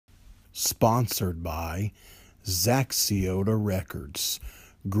Sponsored by Zaxiota Records.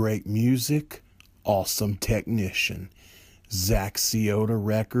 Great music, awesome technician.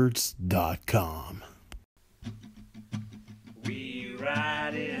 ZaxiotaRecords.com. We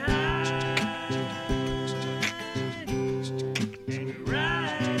ride it high, and we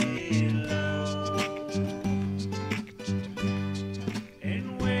ride it low,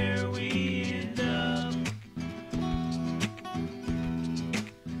 and where we end up,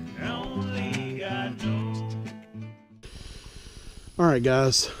 only God knows. Alright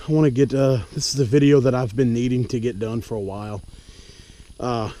guys, I want to get, this is a video that I've been needing to get done for a while.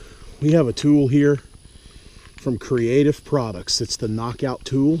 We have a tool here from Creative Products. It's the knockout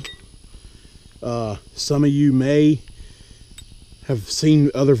tool. Some of you may have seen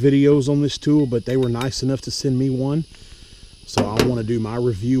other videos on this tool, but they were nice enough to send me one, so I want to do my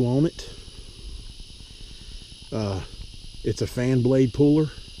review on it. It's a fan blade puller,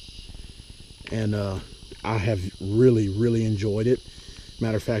 and I have really enjoyed it.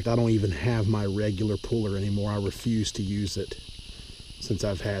 Matter of fact, I don't even have my regular puller anymore. I refuse to use it since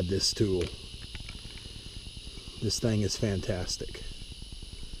I've had this tool. This thing is fantastic.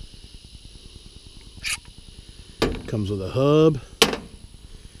 Comes with a hub,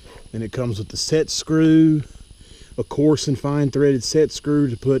 and it comes with the set screw, a coarse and fine threaded set screw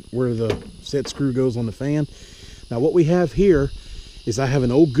to put where the set screw goes on the fan. Now what we have here is I have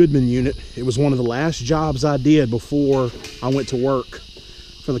an old Goodman unit. It was one of the last jobs I did before I went to work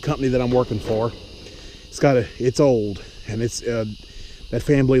for the company that I'm working for. It's old, and it's that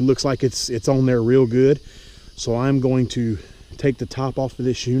fan blade looks like it's on there real good. So I'm going to take the top off of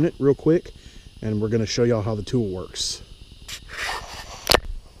this unit real quick, and we're going to show y'all how the tool works.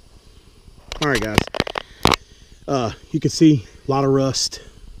 All right, guys. You can see a lot of rust,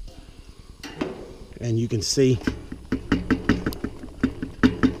 and you can see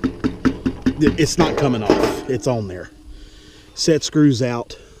it's not coming off. It's on there. Set screws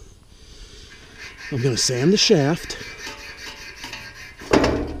out. I'm going to sand the shaft.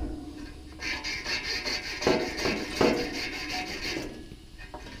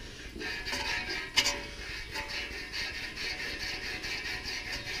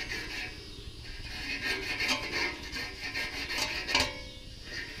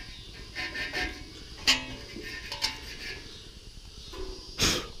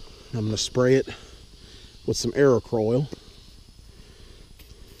 I'm going to spray it with some Aerocroil.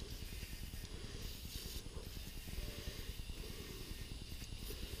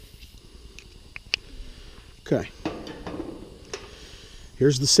 Okay.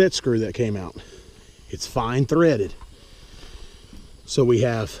 Here's the set screw that came out. It's fine threaded. So we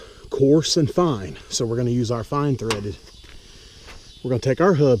have coarse and fine. So we're going to use our fine threaded. We're going to take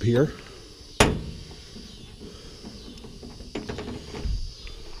our hub here.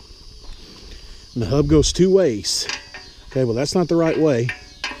 And the hub goes two ways. Okay, well that's not the right way.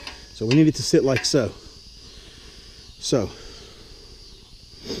 So we need it to sit like so. So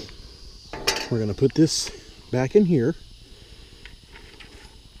we're going to put this back in here.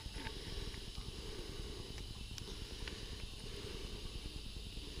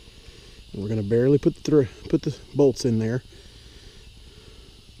 And we're going to barely put the bolts in there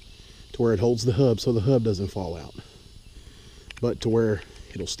to where it holds the hub so the hub doesn't fall out, but to where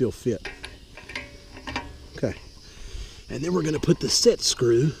it'll still fit. Okay, and then we're going to put the set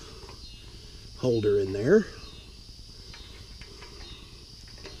screw holder in there.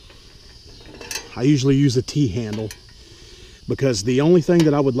 I usually use a T-handle because the only thing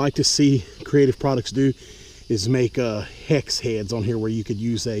that I would like to see Creative Products do is make hex heads on here where you could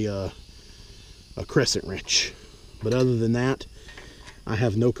use a crescent wrench. But other than that, I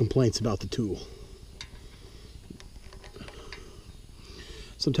have no complaints about the tool.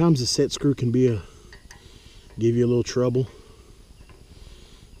 Sometimes the set screw can be give you a little trouble,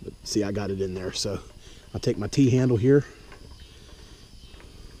 but see, I got it in there. So I'll take my T-handle here,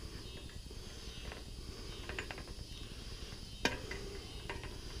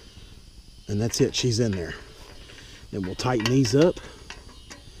 and that's it. She's in there. Then we'll tighten these up.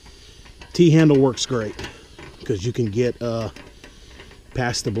 T-handle works great because you can get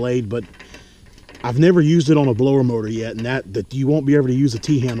past the blade, but I've never used it on a blower motor yet, and that you won't be able to use a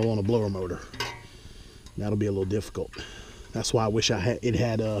T-handle on a blower motor. That'll be a little difficult. That's why I wish it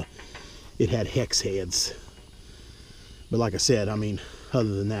had hex heads. But like I said, I mean,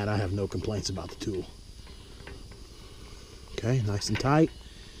 other than that, I have no complaints about the tool. Okay, nice and tight.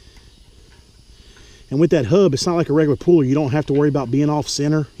 And with that hub, it's not like a regular puller. You don't have to worry about being off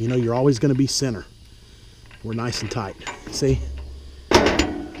center. You know, you're always going to be center. We're nice and tight. See?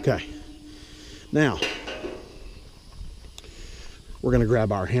 Okay. Now, We're going to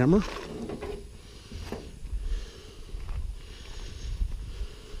grab our hammer.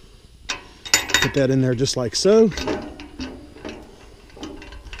 Put that in there just like so.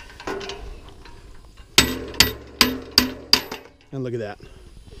 And look at that.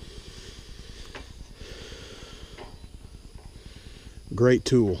 Great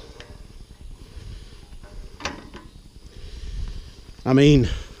tool. I mean,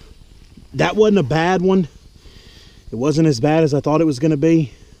 that wasn't a bad one. It wasn't as bad as I thought it was going to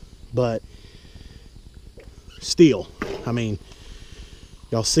be, but still, I mean,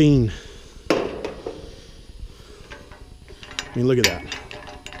 y'all seen, I mean, look at that.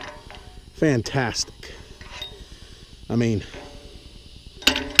 Fantastic. I mean,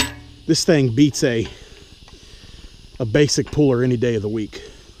 this thing beats a basic puller any day of the week.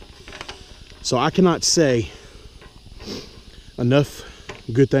 So I cannot say enough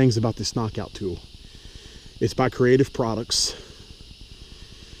good things about this knockout tool. It's by Creative Products.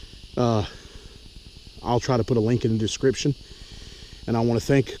 I'll try to put a link in the description. And I want to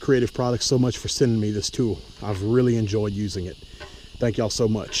thank Creative Products so much for sending me this tool. I've really enjoyed using it. Thank y'all so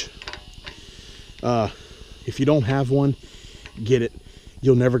much. If you don't have one, get it.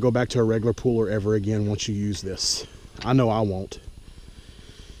 You'll never go back to a regular puller ever again once you use this. I know I won't.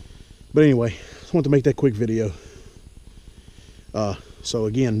 But anyway, just wanted to make that quick video. So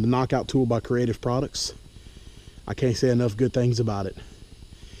again, the knockout tool by Creative Products. I can't say enough good things about it.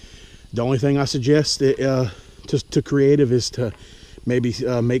 The only thing I suggest to Creative is to maybe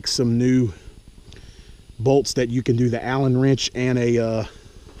make some new bolts that you can do the Allen wrench and a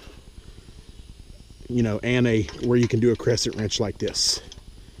you know, and where you can do a crescent wrench like this.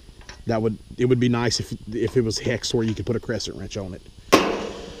 It would be nice if it was hex where you could put a crescent wrench on it.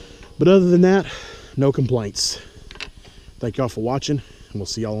 But other than that, no complaints. Thank y'all for watching, and we'll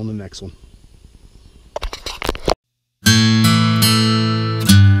see y'all on the next one.